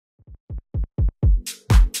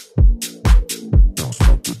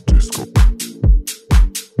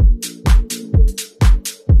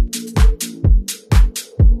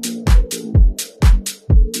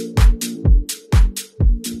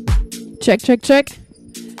Check, check, check.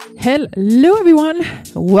 Hello, everyone.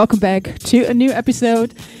 Welcome back to a new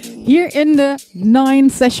episode here in the 9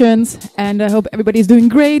 sessions. And I hope everybody's doing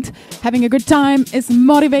great, having a good time, is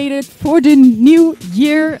motivated for the new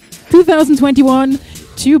year 2021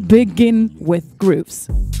 to begin with grooves.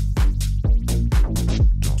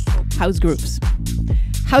 House grooves.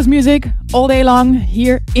 House music all day long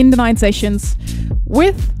here in the 9 sessions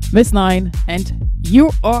with Miss 9, and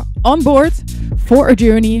you are on board for a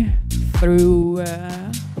journey through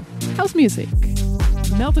house music,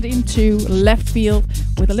 melted into left field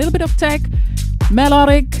with a little bit of tech,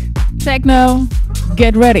 melodic, techno.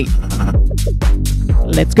 Get ready.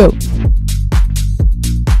 Let's go.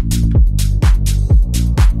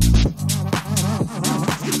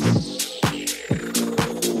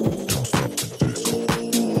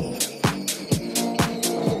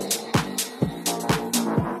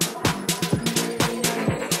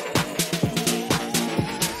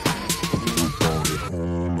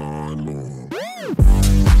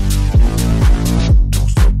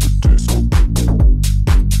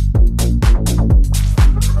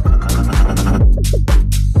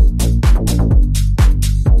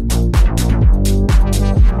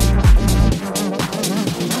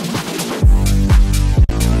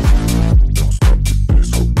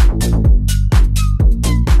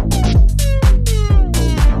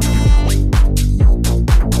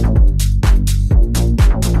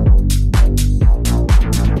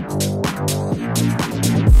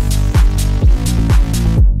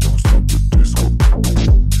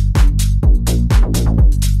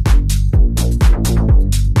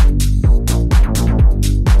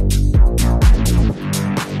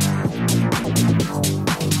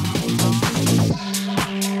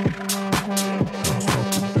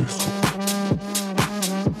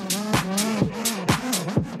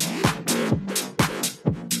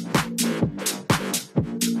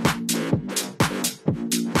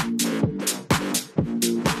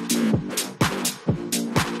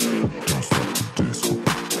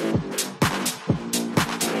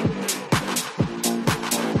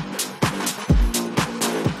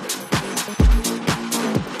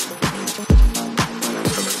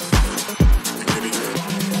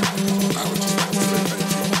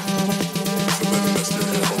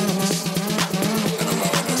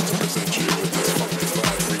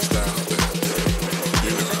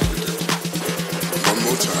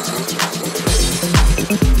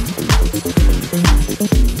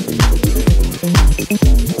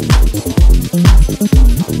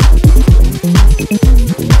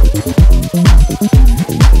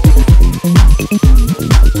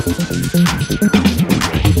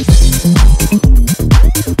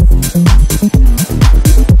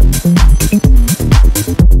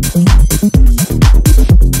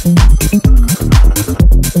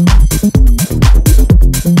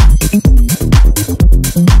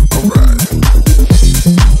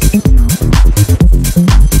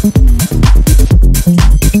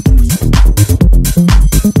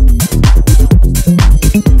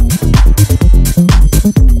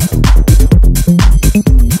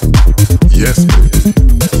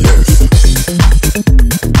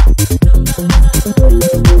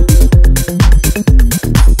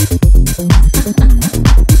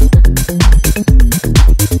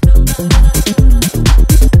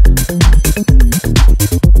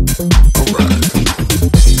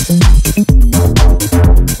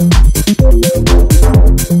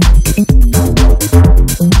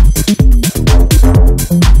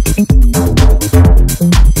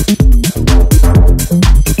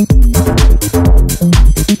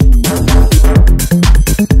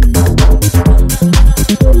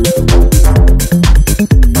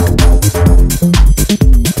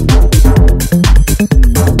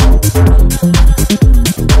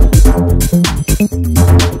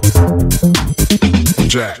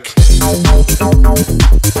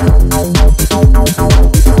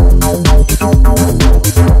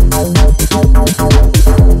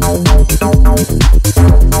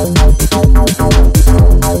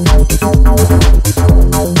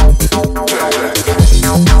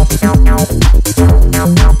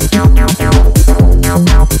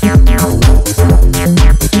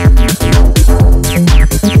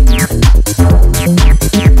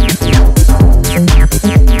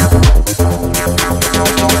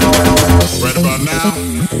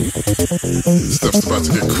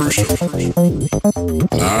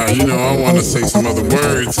 You know, I want to say some other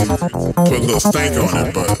words and put a little stank on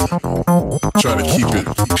it, but try to keep it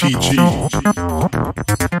PG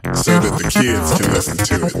so that the kids can listen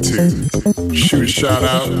to it too. Shoot a shout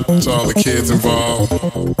out to all the kids involved,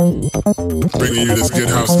 bringing you this good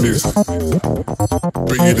house music,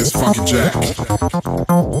 bringing you this funky jack.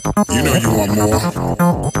 You know you want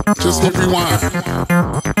more. Just hit rewind,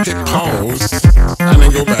 hit pause, and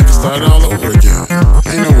then go back and start it all over again.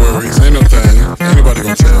 Ain't no worries, ain't no thing, ain't nobody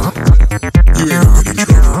gonna tell. You ain't gonna get in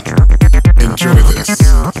trouble. Enjoy this,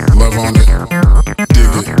 love on it,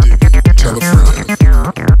 dig it, tell a friend.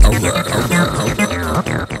 Alright, alright,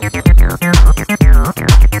 alright.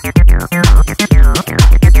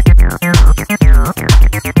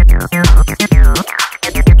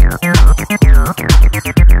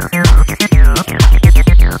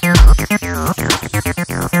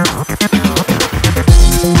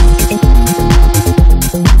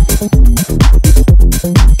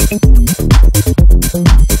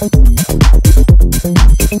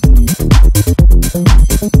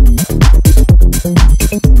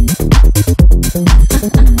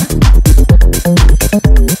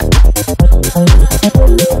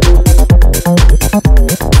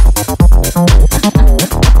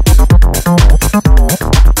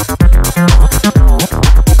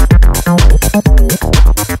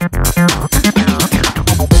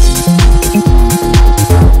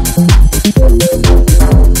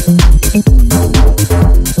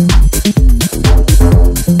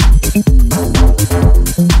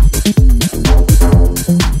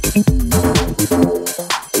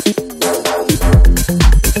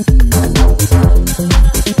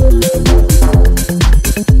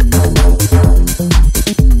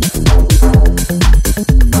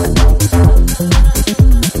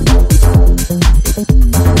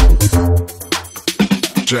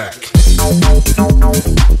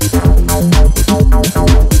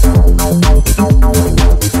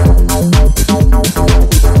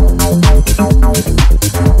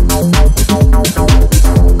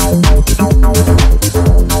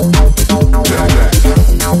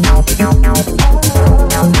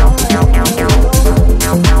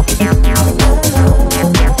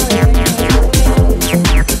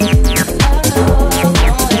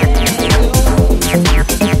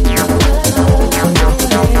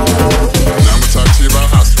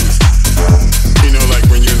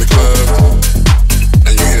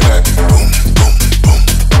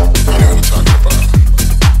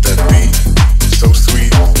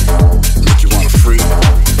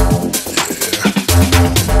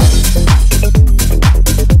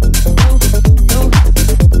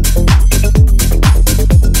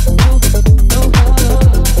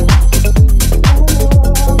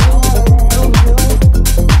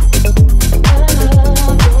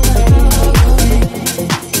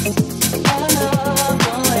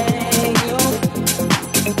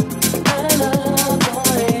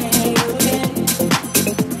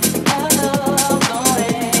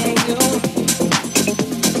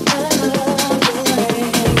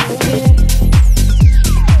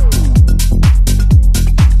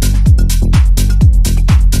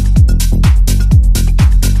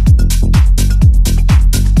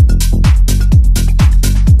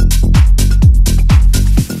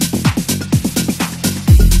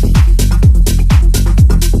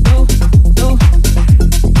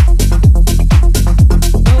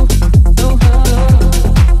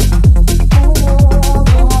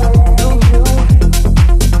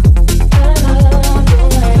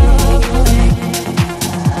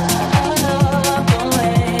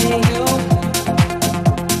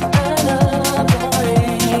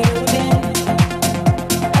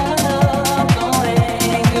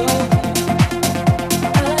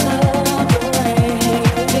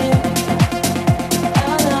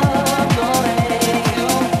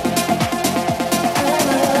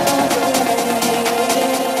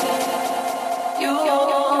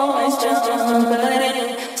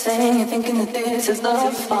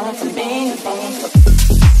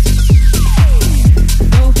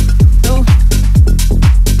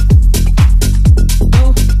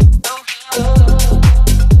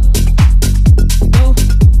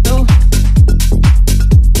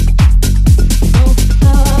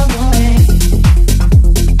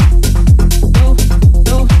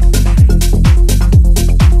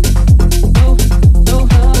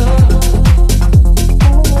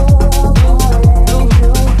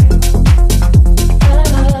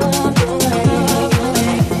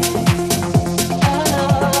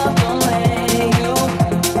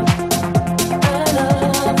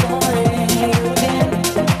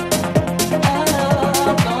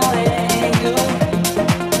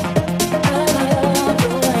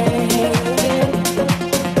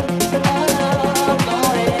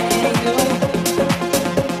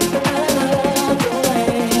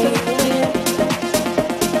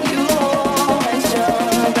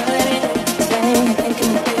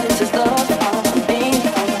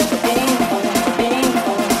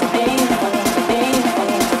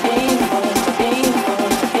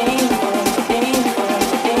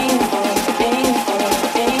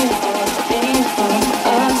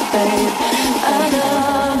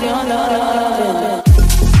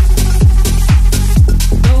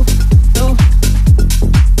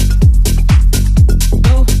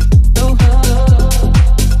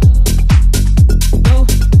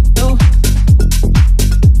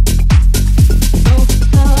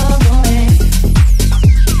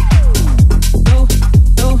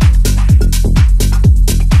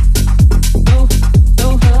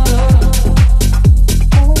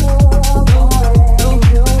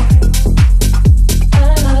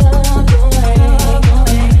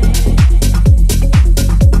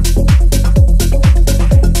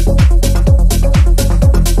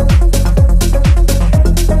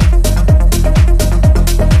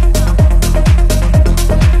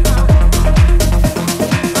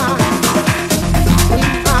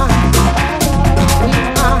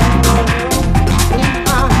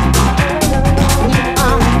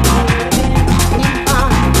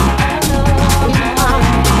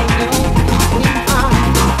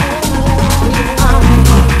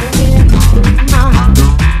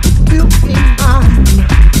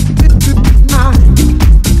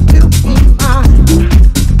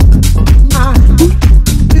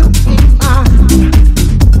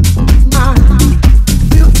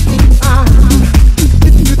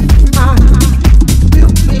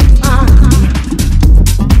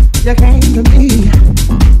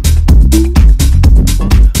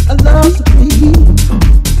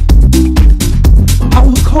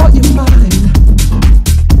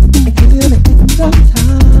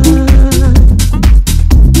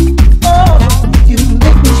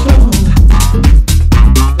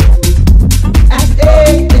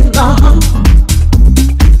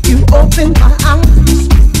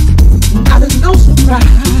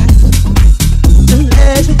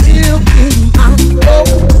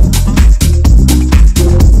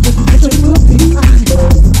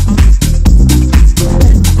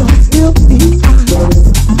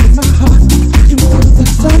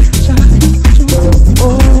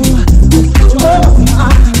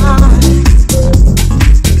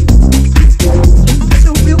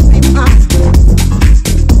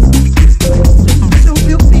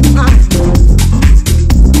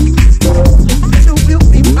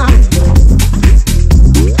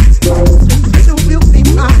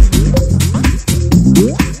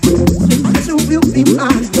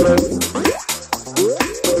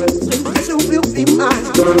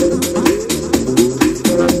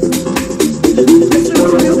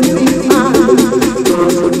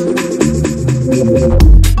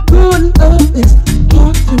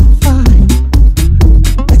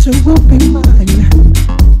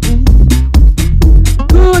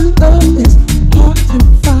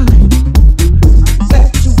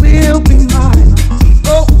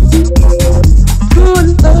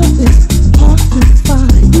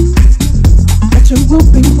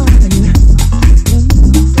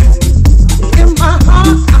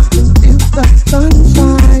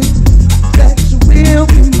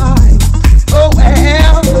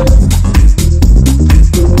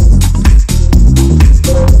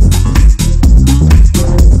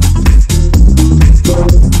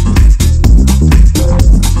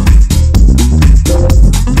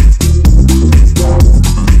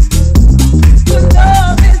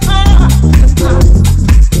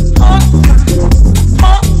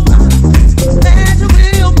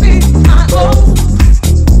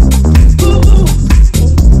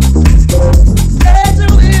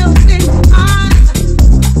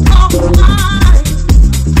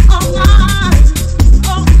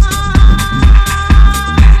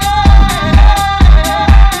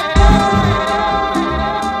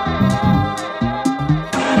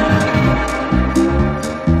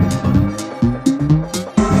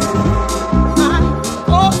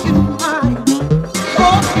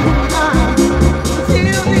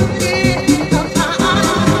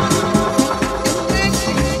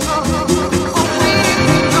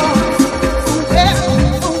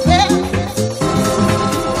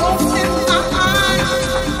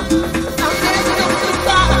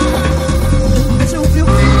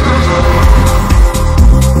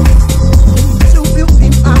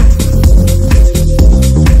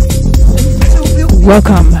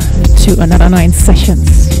 Welcome to another 9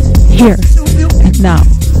 sessions here and now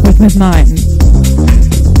with Miss 9.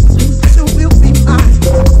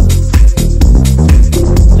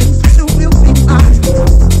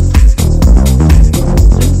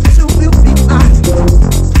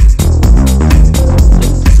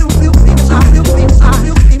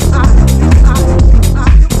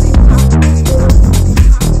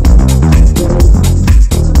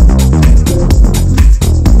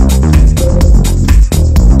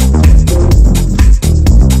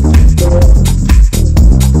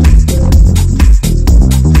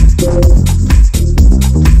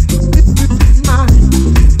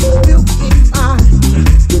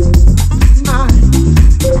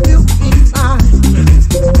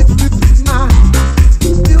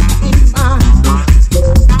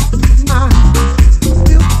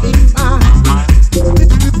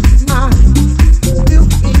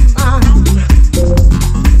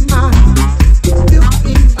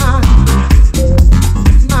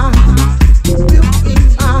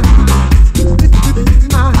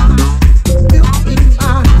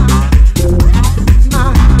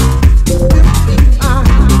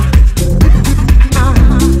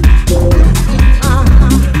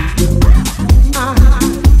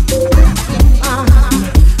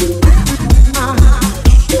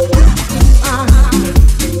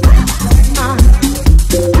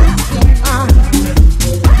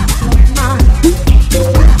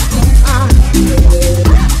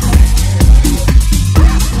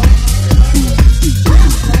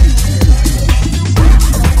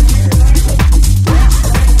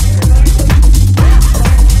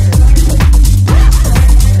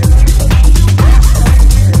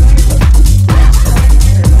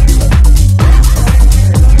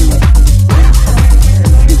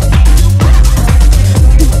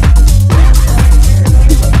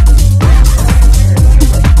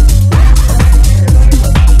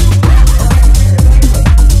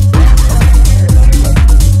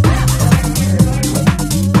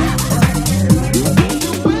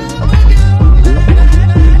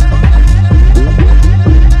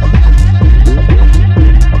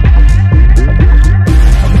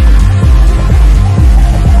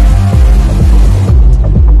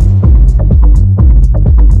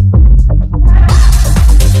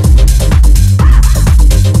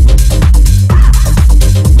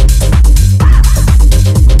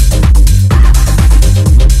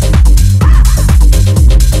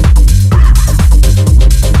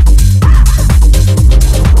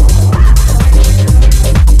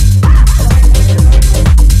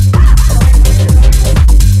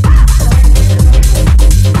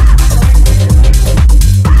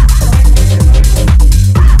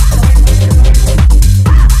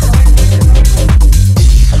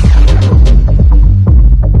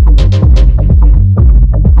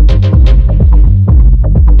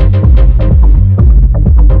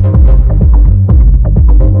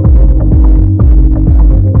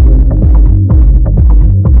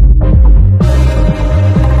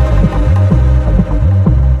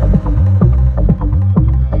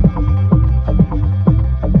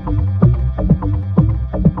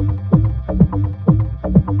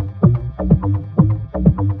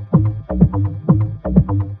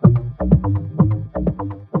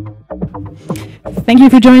 Thank you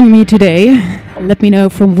for joining me today. Let me know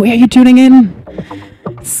from where you're tuning in.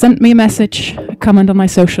 Send me a message, a comment on my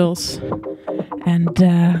socials, and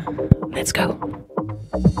let's go.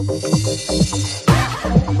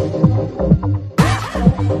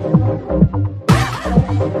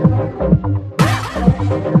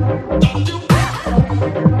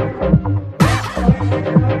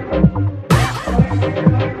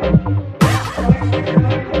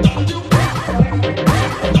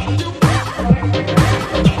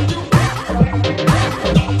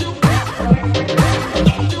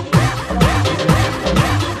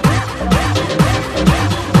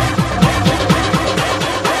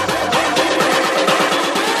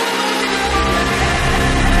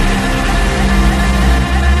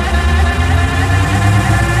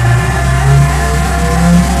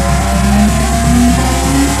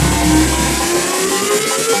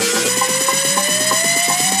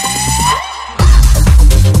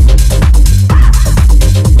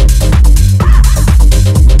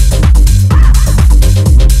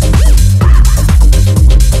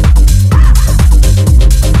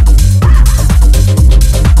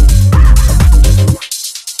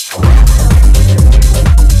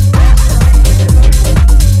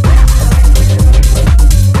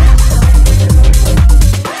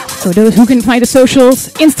 For those who can find the socials,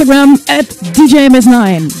 Instagram at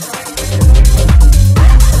DJMS9.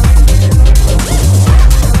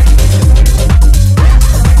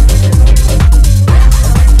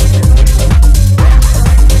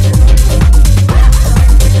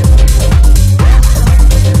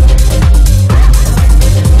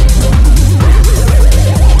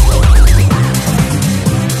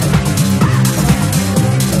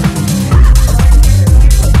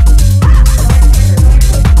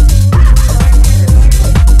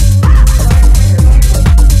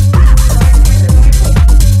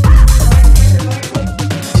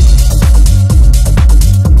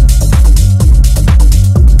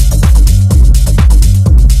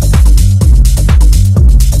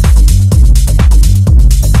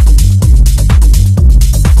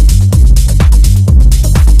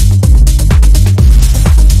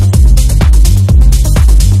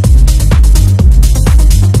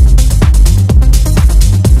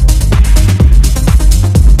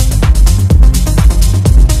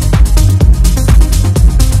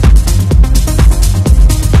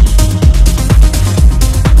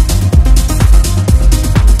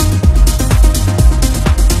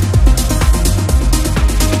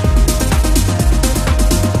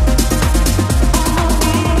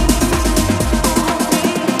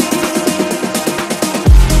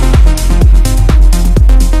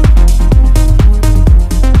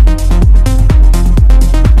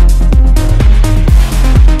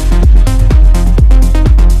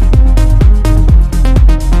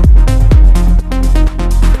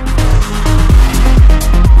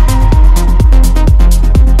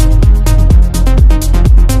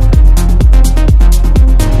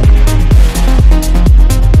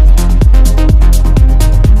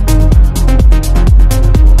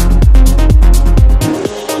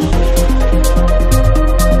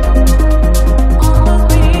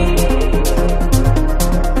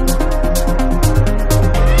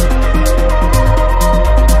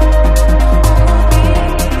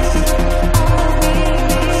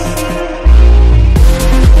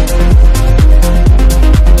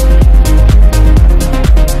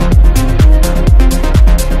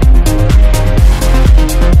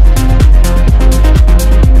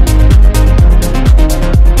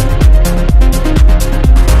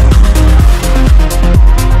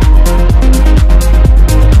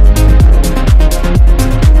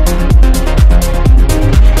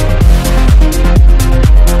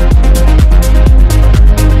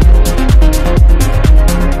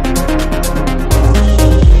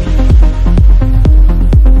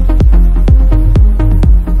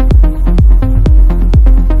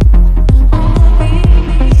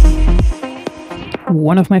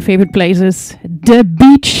 One of my favorite places, the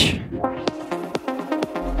beach.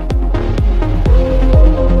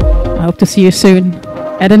 I hope to see you soon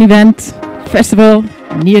at an event, festival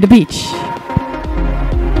near the beach.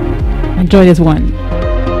 Enjoy this one.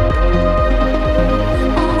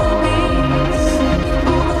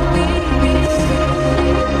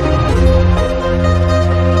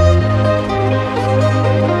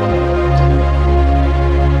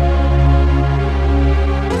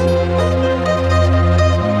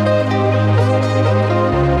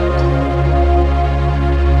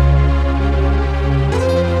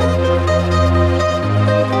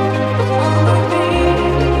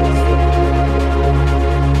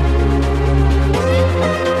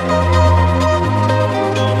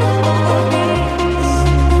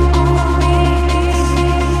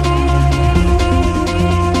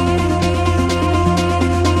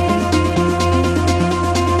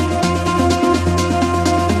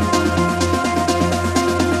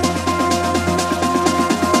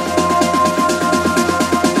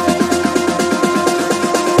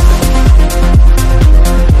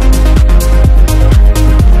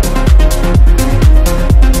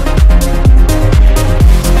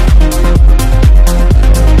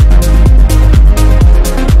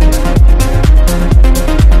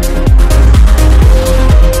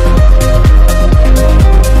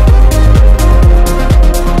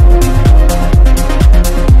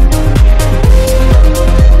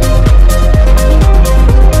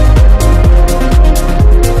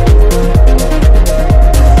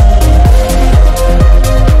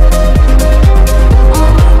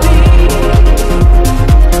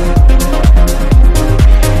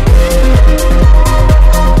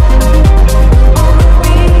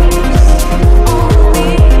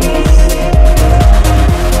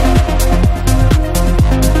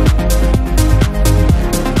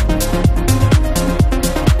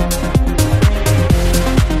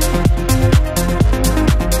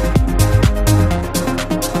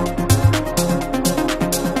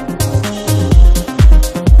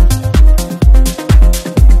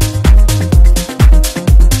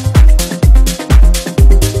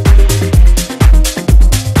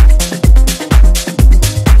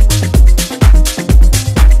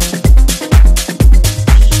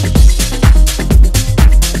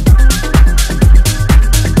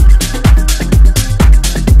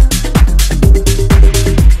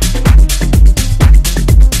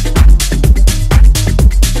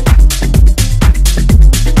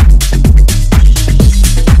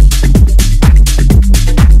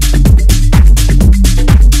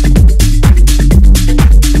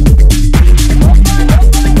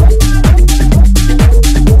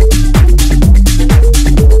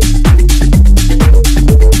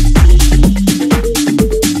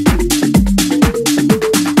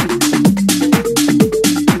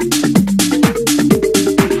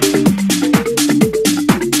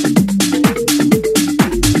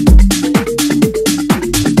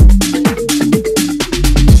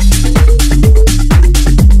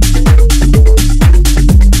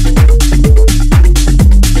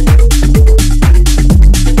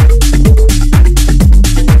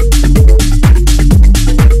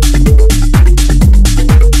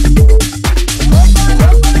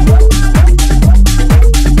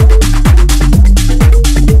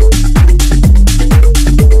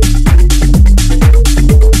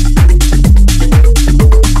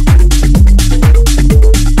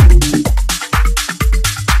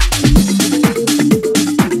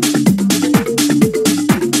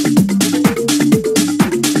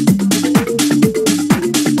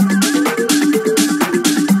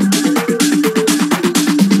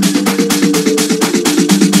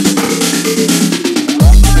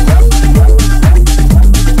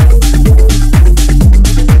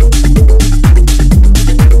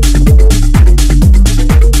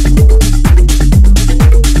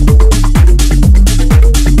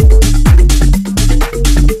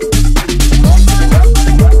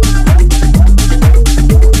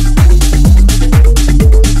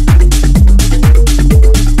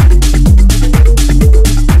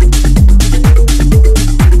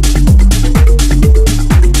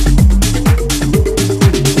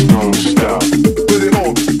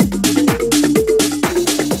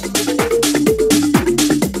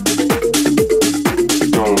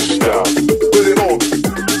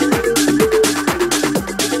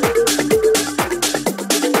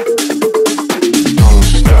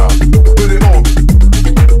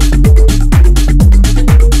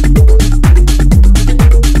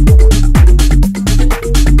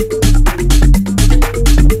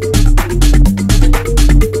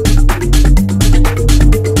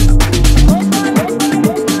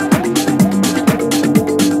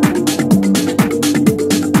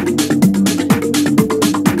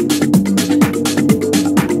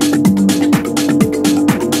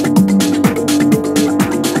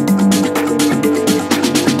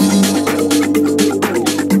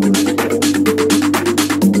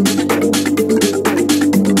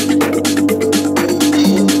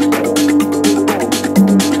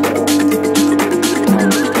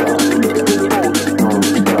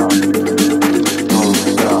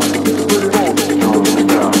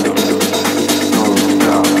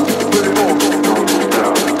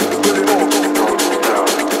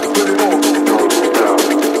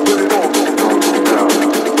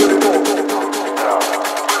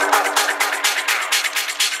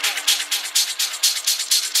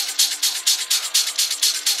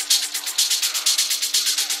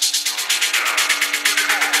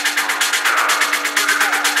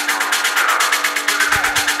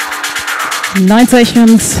 9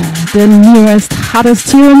 sessions, the newest, hottest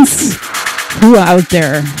tunes who are out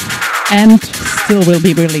there and still will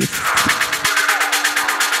be released.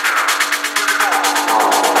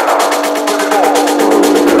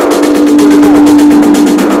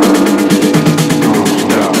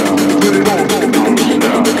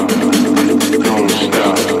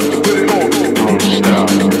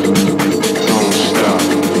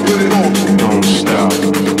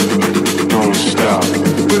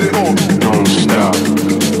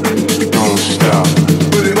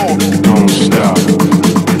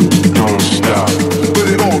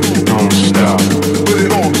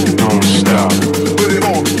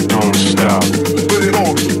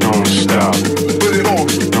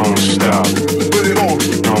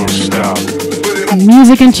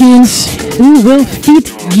 Music and tunes who will feed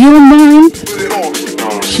your mind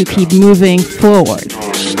to keep moving forward.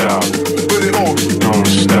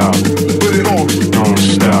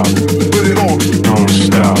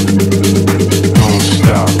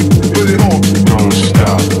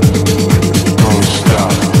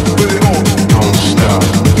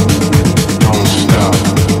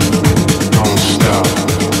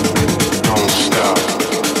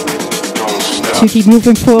 To keep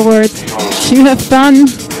moving forward, to have fun,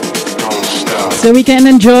 so we can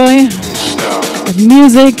enjoy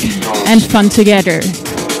music and fun together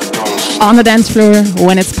on the dance floor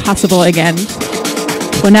when it's possible again.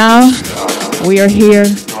 For now, we are here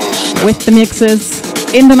with the mixes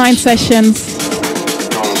in the 9 sessions,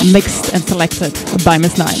 mixed and selected by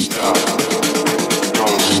Miss 9.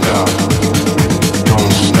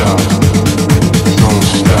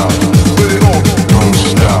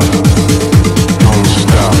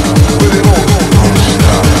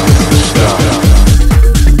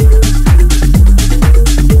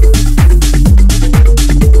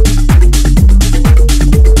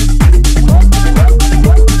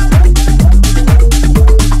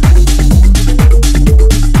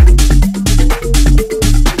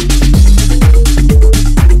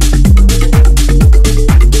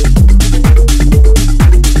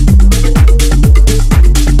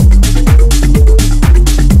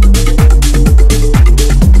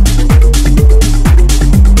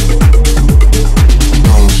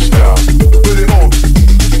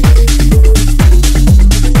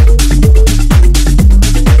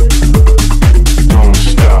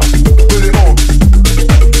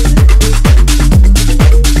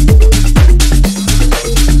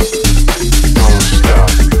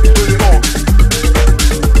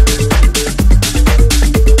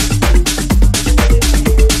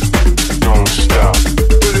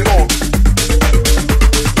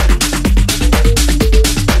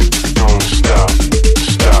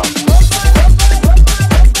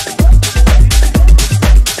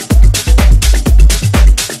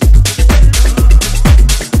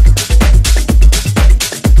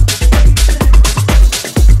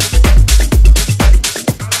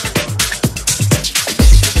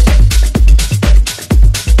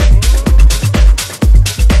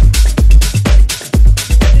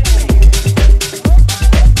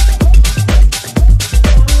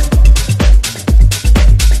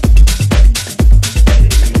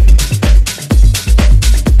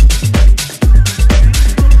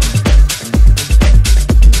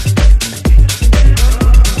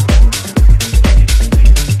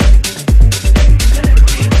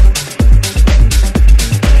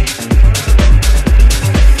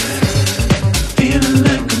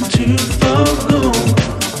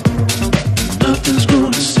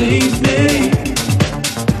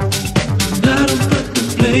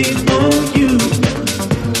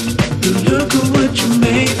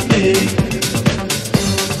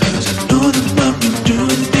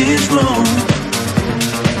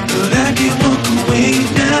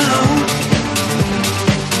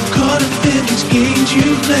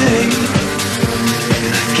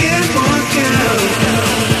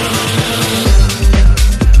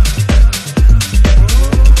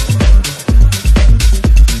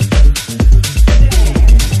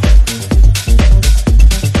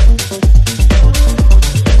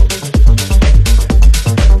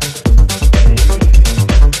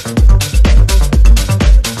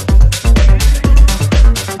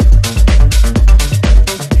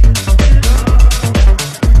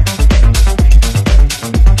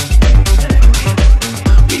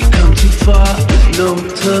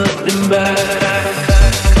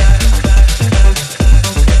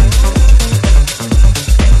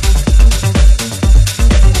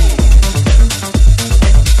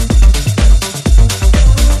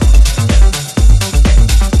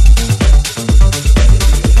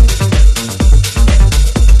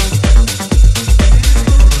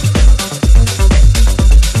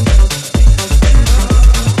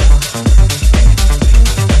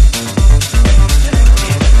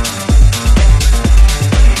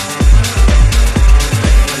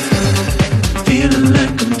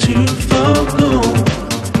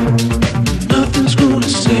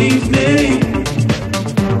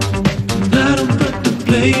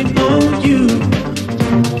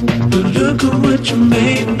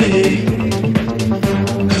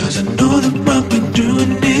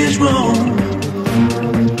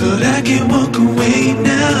 can't walk away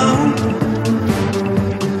now.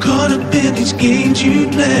 I'm caught up in these games you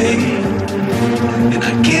play, and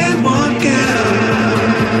I can't walk out.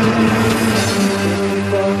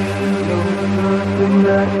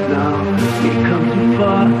 Now we come too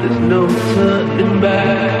far, there's no turning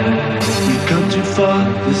back. We come too far,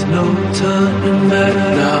 there's no turning back.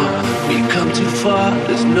 Now we come too far,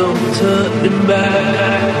 there's no turning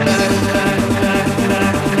back.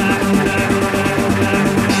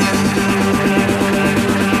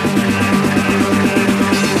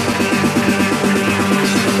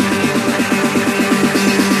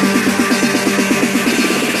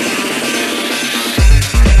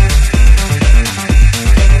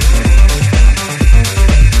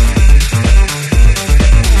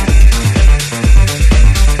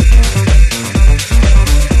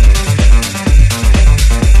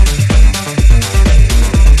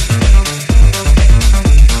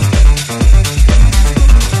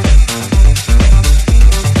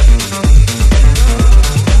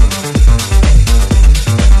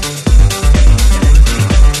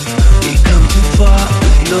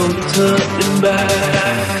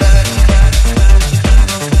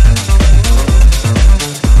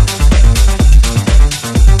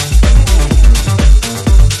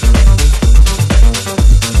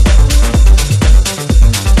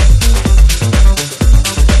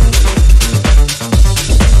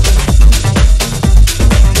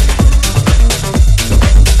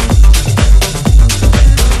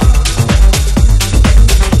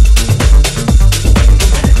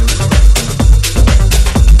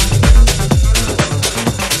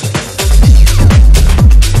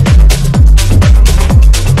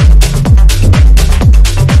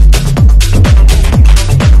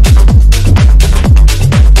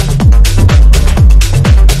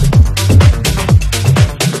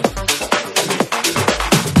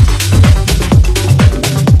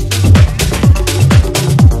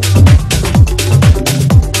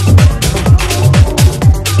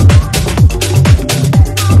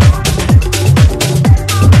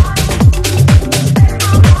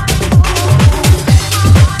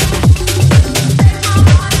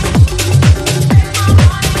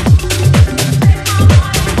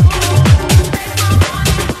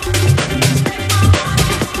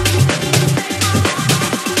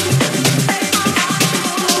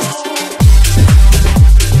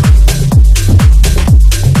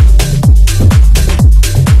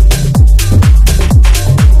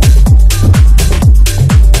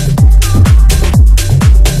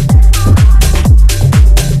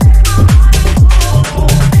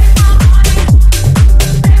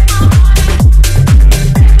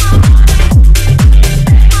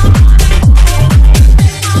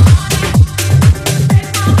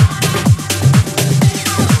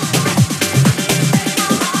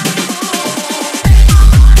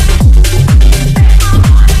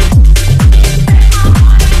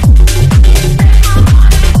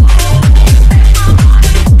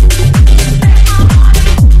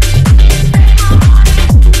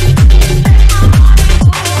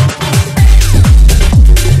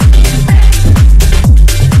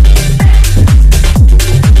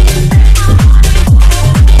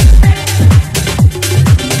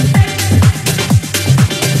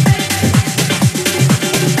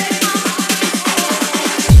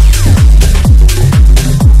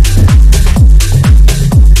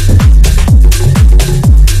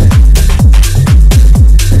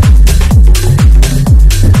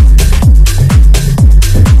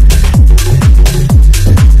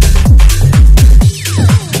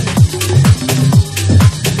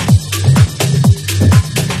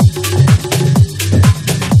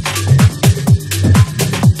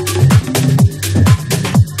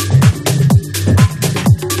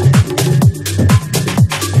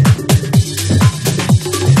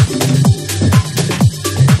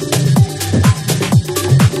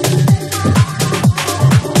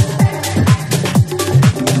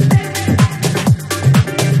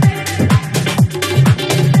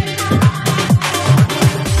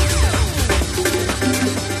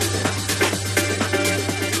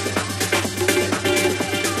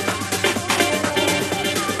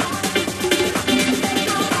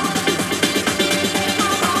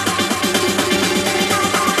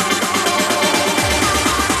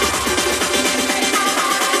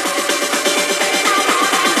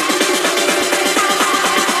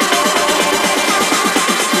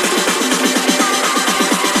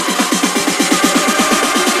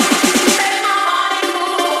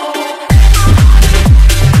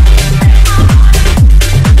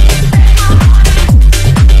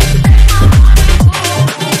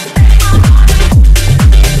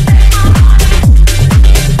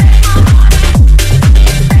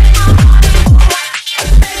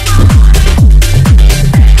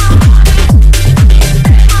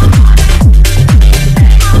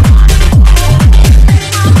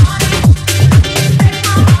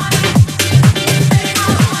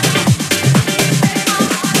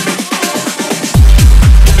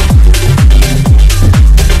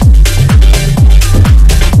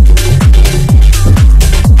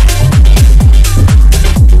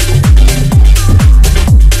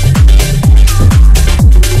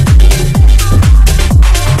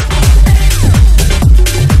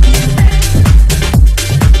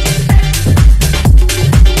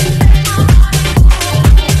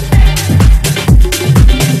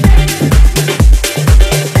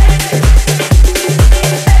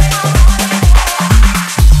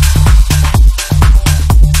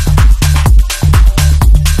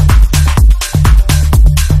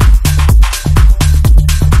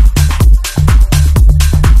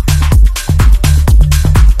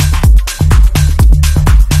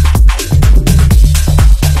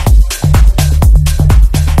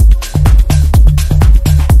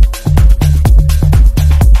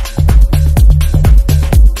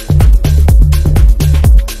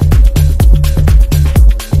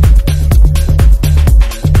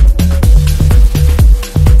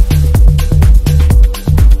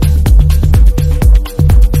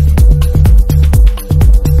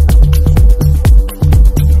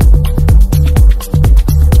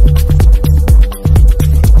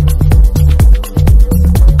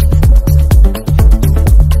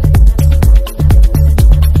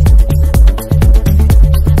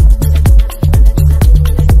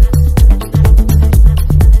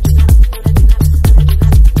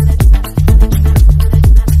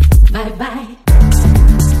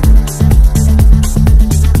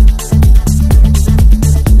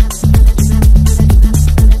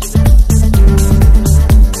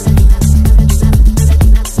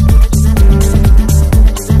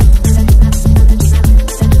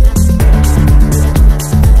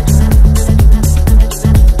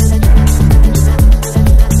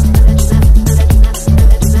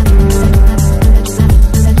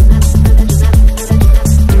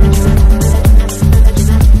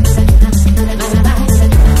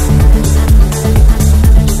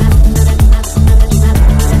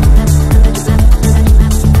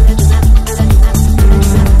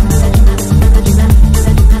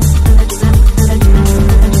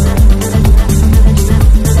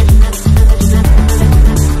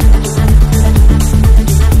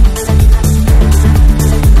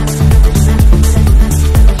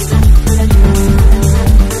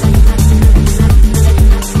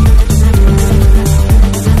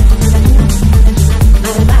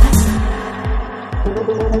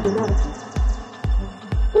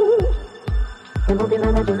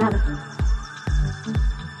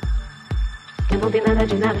 não tem nada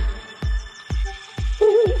de nada.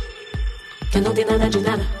 Que não tem nada de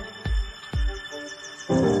nada.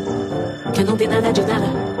 Que não tem nada de nada.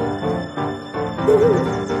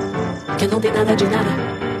 Que não tem nada de nada.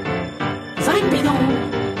 Vai, pidão.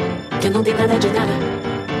 Que não tem nada de nada.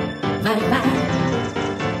 Vai, vai.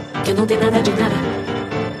 Que não tem nada de nada.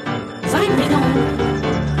 Vai, pidão.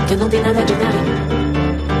 Que não tem nada de nada.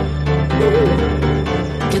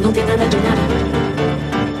 Que não tem nada de nada.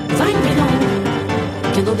 Vai, pidão.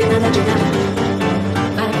 Que não tem nada de nada.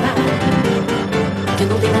 Vai, vai. Que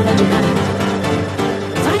não tem nada de nada.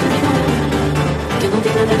 Vai, pidão. Que não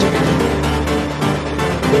tem nada de nada.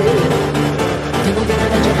 Que não tem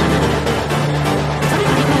nada de nada. Vai,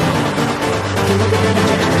 pidão. Que não tem nada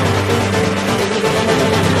de nada. Que não tem nada de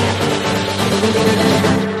nada. Que não tem nada de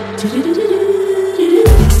nada.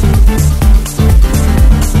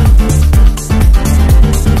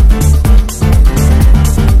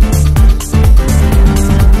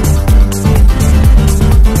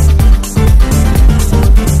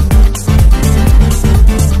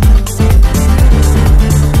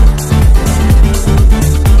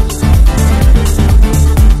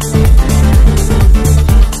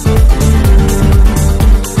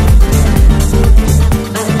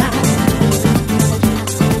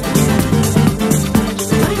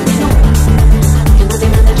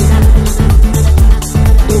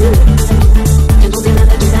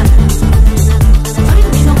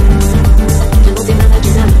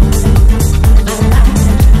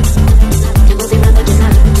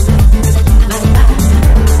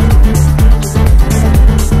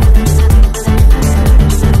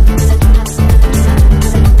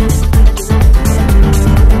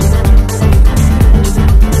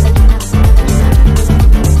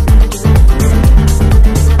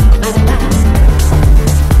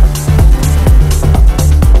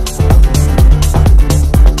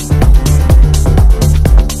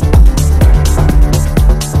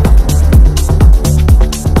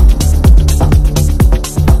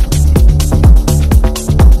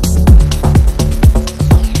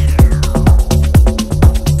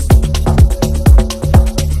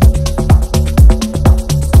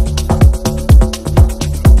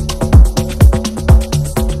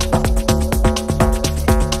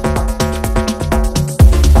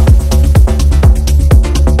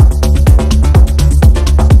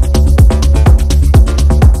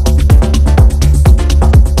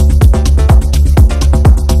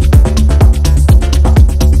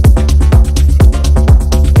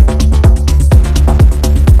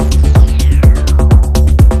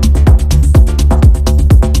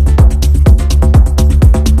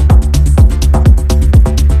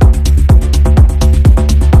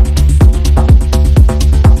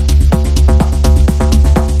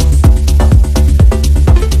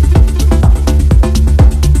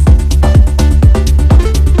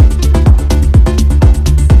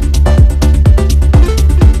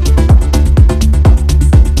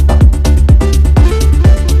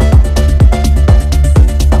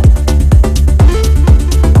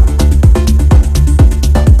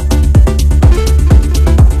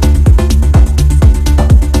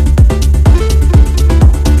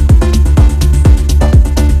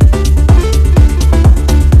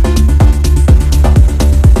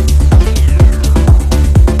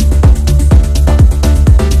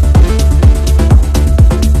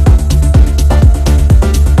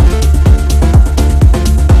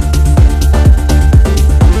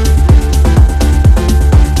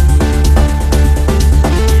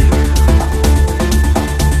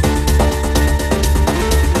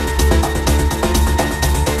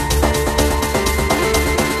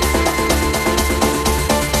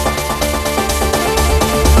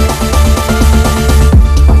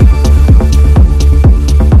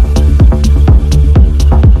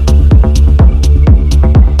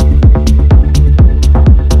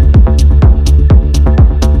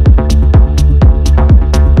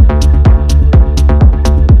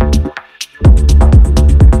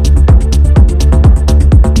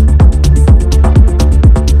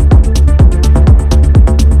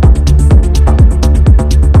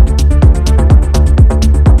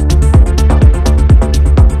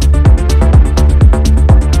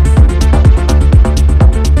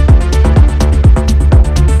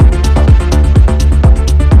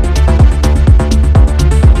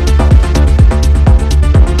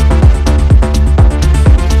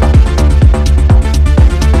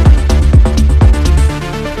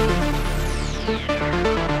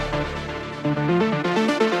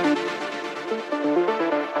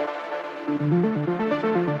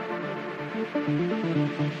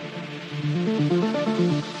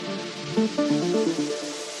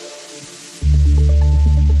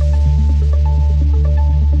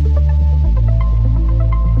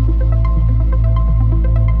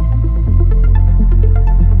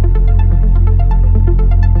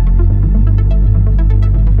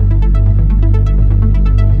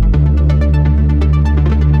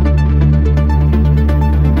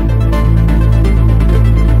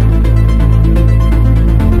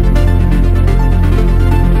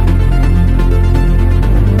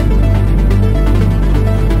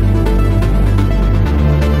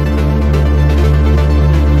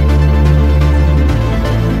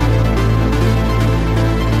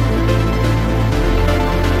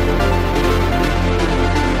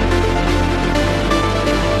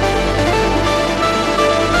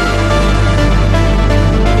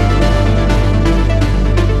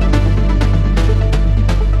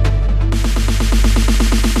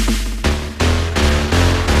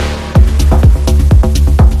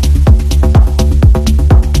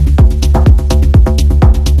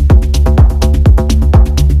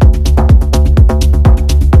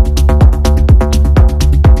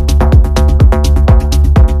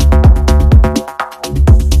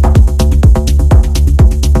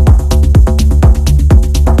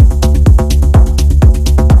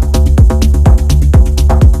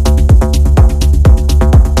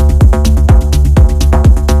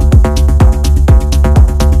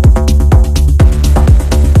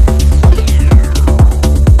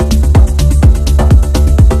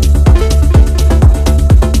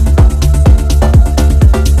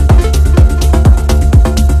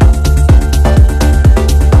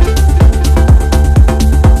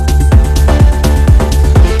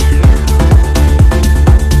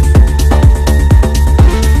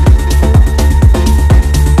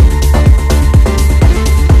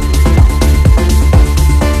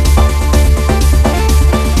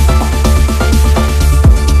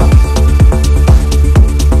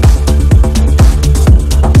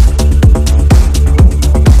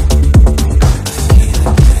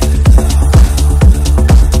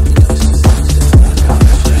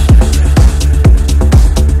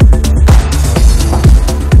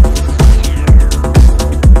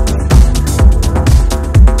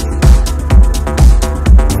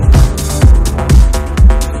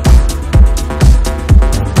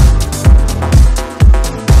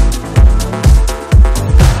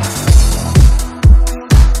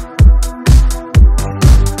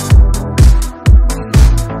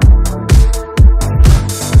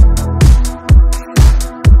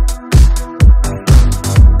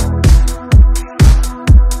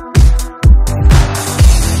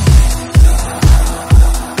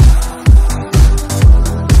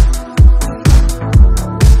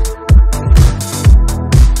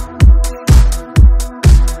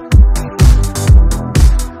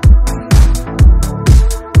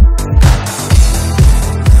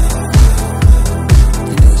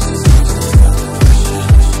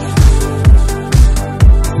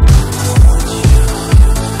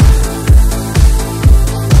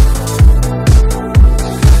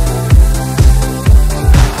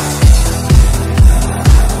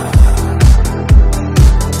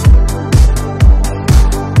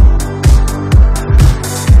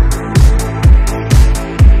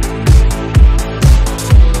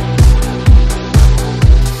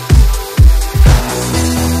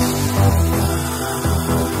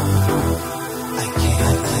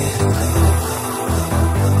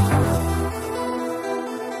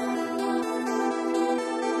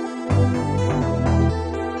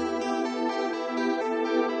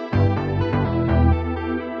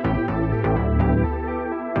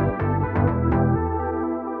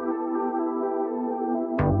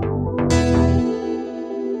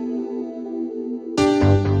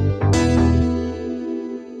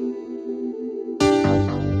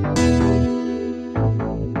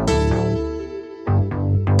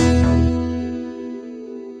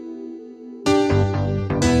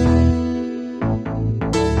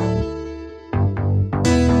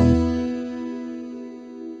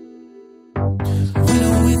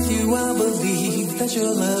 that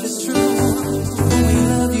your love is true. When we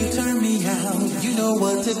love you, turn me out. You know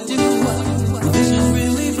what to do. Visions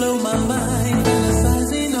really blow my mind.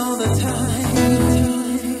 Fantasizing all the time.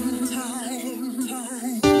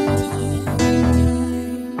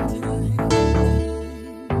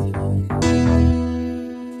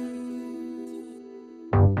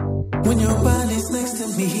 When your body's next to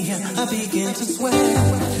me, I begin to sweat.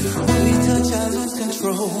 When we touch, I lose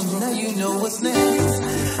control. Now you know what's next.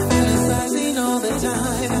 Fantasizing all the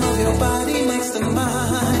time of your body next to mine.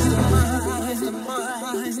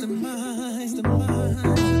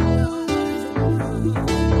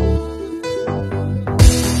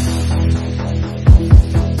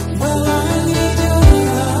 Well, I need your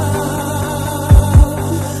love.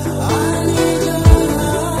 I need your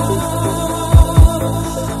love.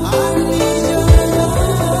 I need your love.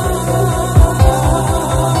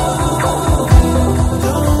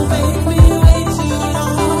 Don't make me wait too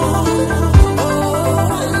long. Oh,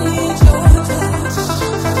 I need your touch.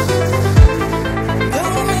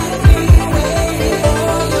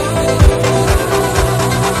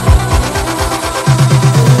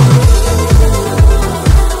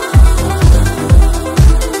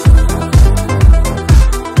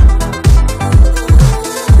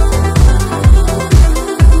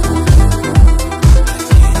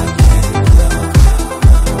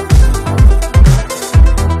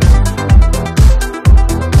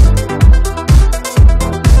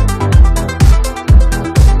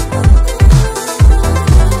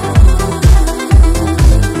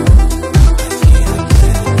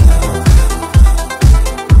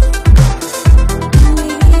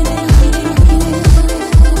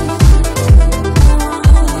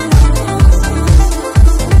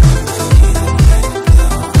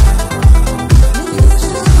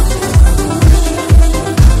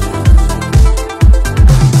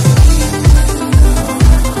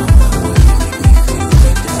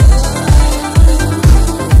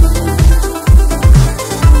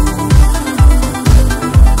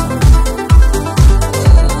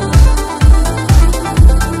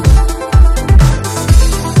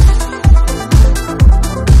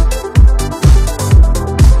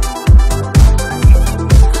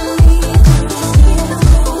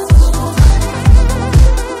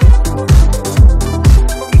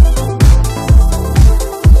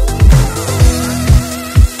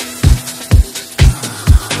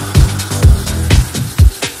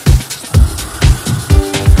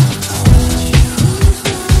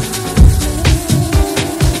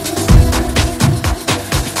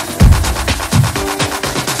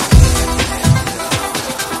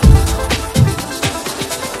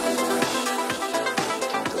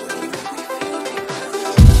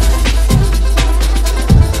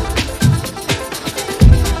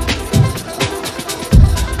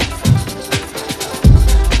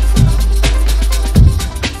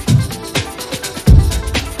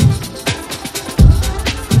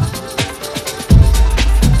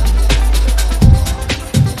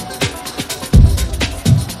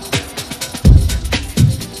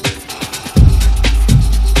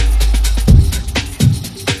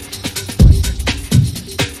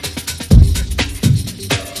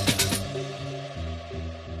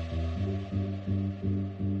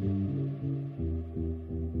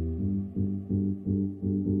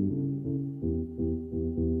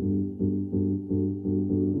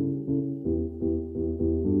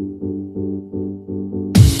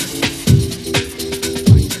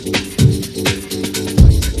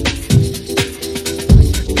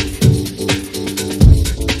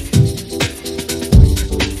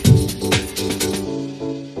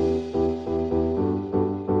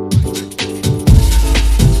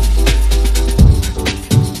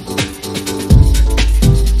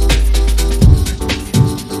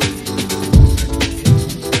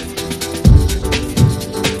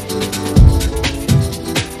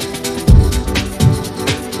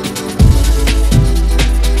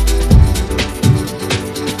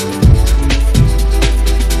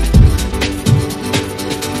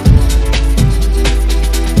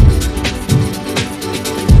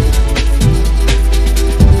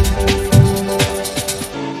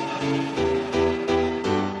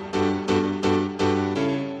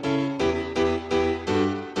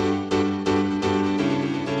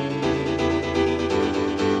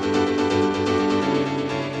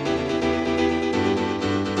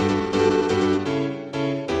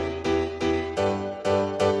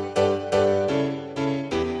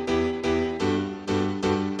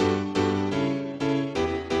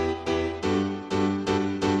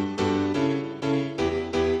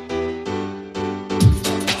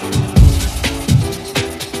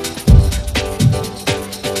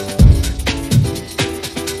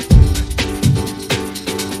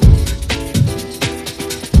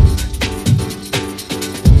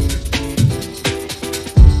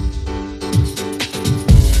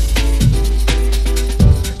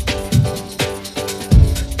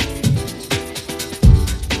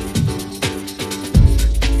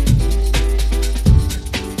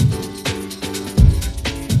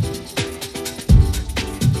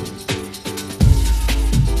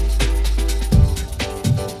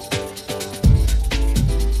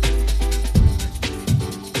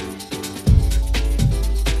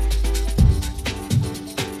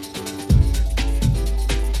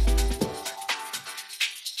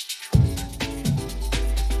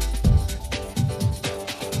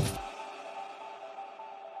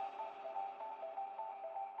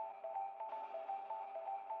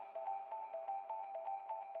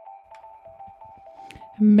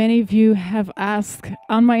 Many of you have asked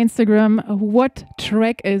on my Instagram, what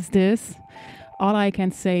track is this? All I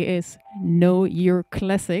can say is know your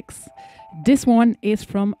classics. This one is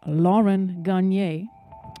from Laurent Garnier,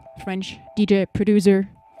 French DJ producer,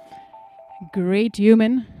 great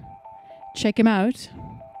human. Check him out.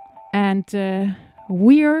 And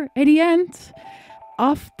we're at the end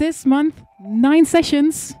of this month, 9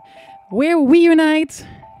 sessions, where we unite,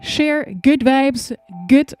 share good vibes,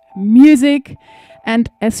 good music.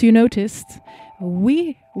 And as you noticed,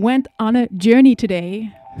 we went on a journey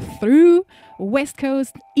today through West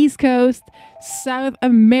Coast, East Coast, South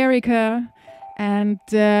America. And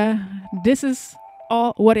this is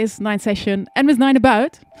all what is 9 Session and Miss 9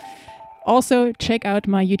 about. Also, check out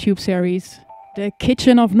my YouTube series, The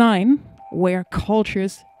Kitchen of 9, where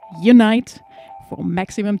cultures unite for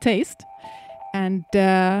maximum taste. And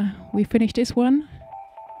we finished this one.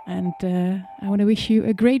 And I want to wish you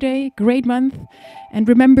a great day, great month. And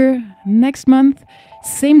remember, next month,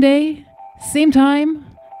 same day, same time,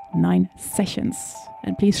 9 sessions.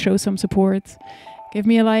 And please show some support. Give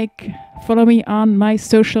me a like. Follow me on my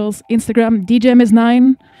socials, Instagram,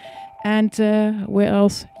 DJMS9. And where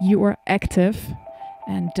else you are active.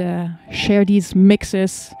 And share these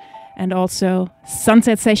mixes. And also,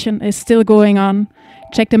 Sunset Session is still going on.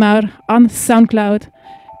 Check them out on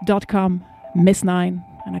soundcloud.com, Miss9.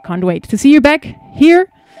 And I can't wait to see you back here.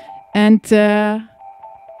 And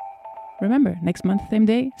remember, next month, same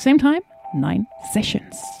day, same time, 9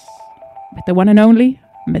 sessions. With the one and only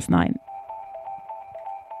Miss 9.